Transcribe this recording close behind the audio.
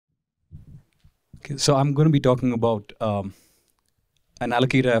Okay, so I'm going to be talking about an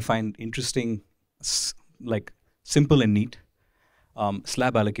allocator I find interesting, like simple and neat,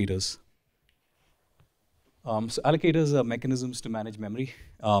 slab allocators. So allocators are mechanisms to manage memory.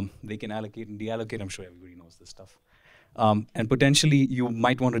 They can allocate and deallocate. I'm sure everybody knows this stuff. And potentially, you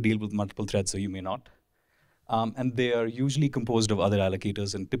might want to deal with multiple threads, or you may not. And they are usually composed of other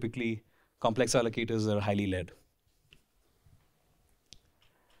allocators, and typically, complex allocators are highly layered.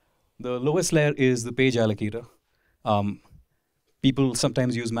 The lowest layer is the page allocator. People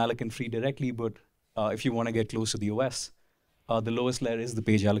sometimes use malloc and free directly, but if you want to get close to the OS, the lowest layer is the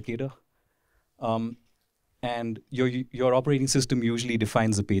page allocator. And your operating system usually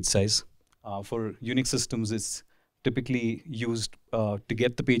defines the page size. For Unix systems, it's typically used to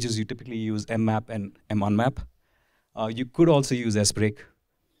get the pages. You typically use mmap and munmap. You could also use sbreak.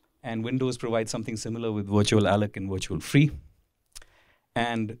 And Windows provides something similar with virtual alloc and virtual free.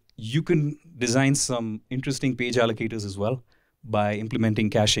 And you can design some interesting page allocators as well by implementing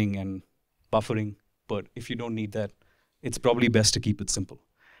caching and buffering. But if you don't need that, it's probably best to keep it simple.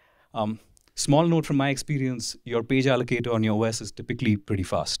 Small note from my experience, your page allocator on your OS is typically pretty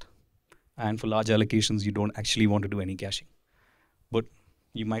fast. And for large allocations, you don't actually want to do any caching. But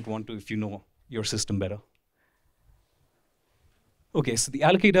you might want to if you know your system better. OK, so the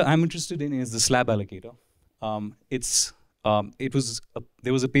allocator I'm interested in is the slab allocator.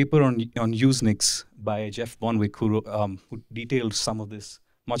 There was a paper on Usenix by Jeff Bonwick who detailed some of this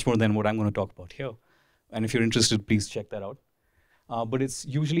much more than what I'm going to talk about here. And if you're interested, please check that out. But it's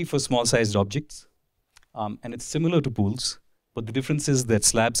usually for small-sized objects. And it's similar to pools. But the difference is that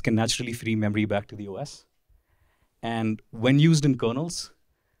slabs can naturally free memory back to the OS. And when used in kernels,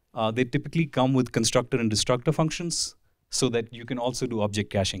 they typically come with constructor and destructor functions so that you can also do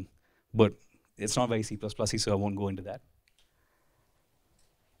object caching. But it's not very C++-y, so I won't go into that.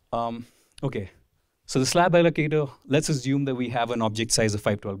 OK, so the slab allocator, let's assume that we have an object size of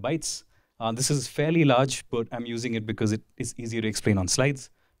 512 bytes. This is fairly large, but I'm using it because it is easier to explain on slides.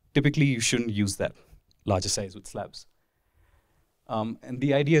 Typically, you shouldn't use that larger size with slabs. And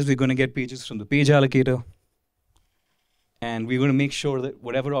the idea is we're going to get pages from the page allocator. And we're going to make sure that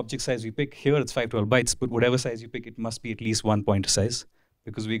whatever object size we pick, here it's 512 bytes, but whatever size you pick, it must be at least one pointer size,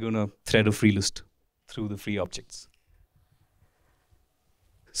 because we're going to thread a free list through the free objects.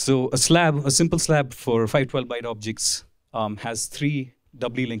 So a simple slab for 512-byte objects has 3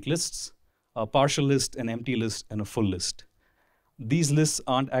 doubly linked lists, a partial list, an empty list, and a full list. These lists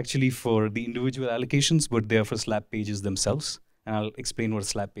aren't actually for the individual allocations, but they're for slab pages themselves. And I'll explain what a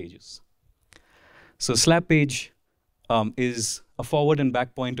slab page is. So slab page is a forward and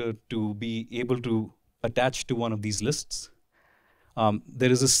back pointer to be able to attach to one of these lists.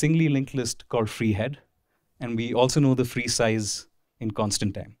 There is a singly linked list called free head. And we also know the free size in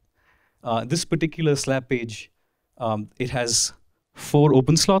constant time. This particular slab page, it has 4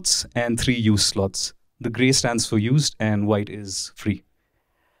 open slots and 3 used slots. The gray stands for used, and white is free.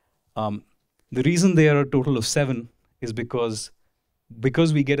 The reason there are a total of 7 is because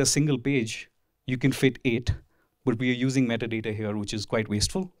we get a single page, you can fit 8, but we are using metadata here, which is quite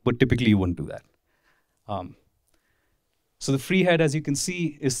wasteful, but typically you wouldn't do that. So the free head, as you can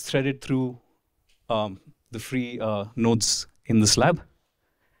see, is threaded through the free nodes in the slab.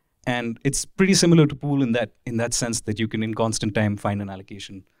 And it's pretty similar to pool in that sense that you can, in constant time, find an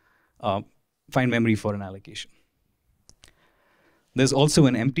allocation, find memory for an allocation. There's also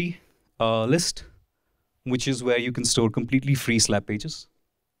an empty list, which is where you can store completely free slab pages.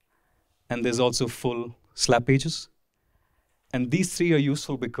 And there's also full slab pages. And these 3 are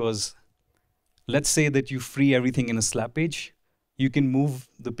useful because let's say that you free everything in a slab page. You can move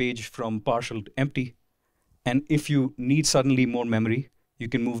the page from partial to empty. And if you need suddenly more memory, you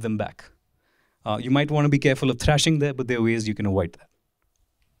can move them back. You might want to be careful of thrashing there, but there are ways you can avoid that.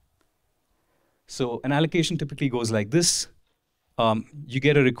 So an allocation typically goes like this. You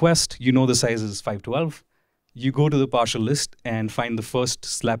get a request. You know the size is 512. You go to the partial list and find the first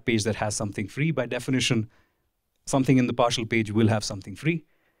slab page that has something free. By definition, something in the partial page will have something free.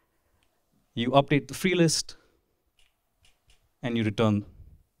 You update the free list, and you return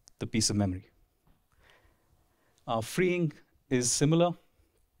the piece of memory. Freeing is similar.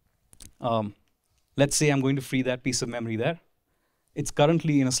 Let's say I'm going to free that piece of memory there. It's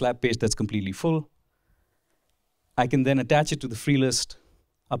currently in a slab page that's completely full. I can then attach it to the free list,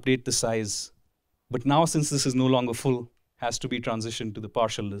 update the size. But now, since this is no longer full, has to be transitioned to the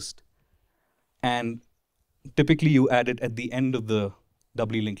partial list. And typically, you add it at the end of the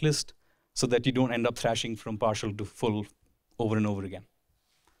doubly linked list so that you don't end up thrashing from partial to full over and over again.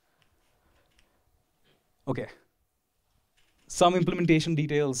 OK. Some implementation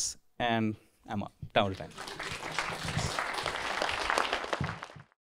details, and I'm out. Time to time.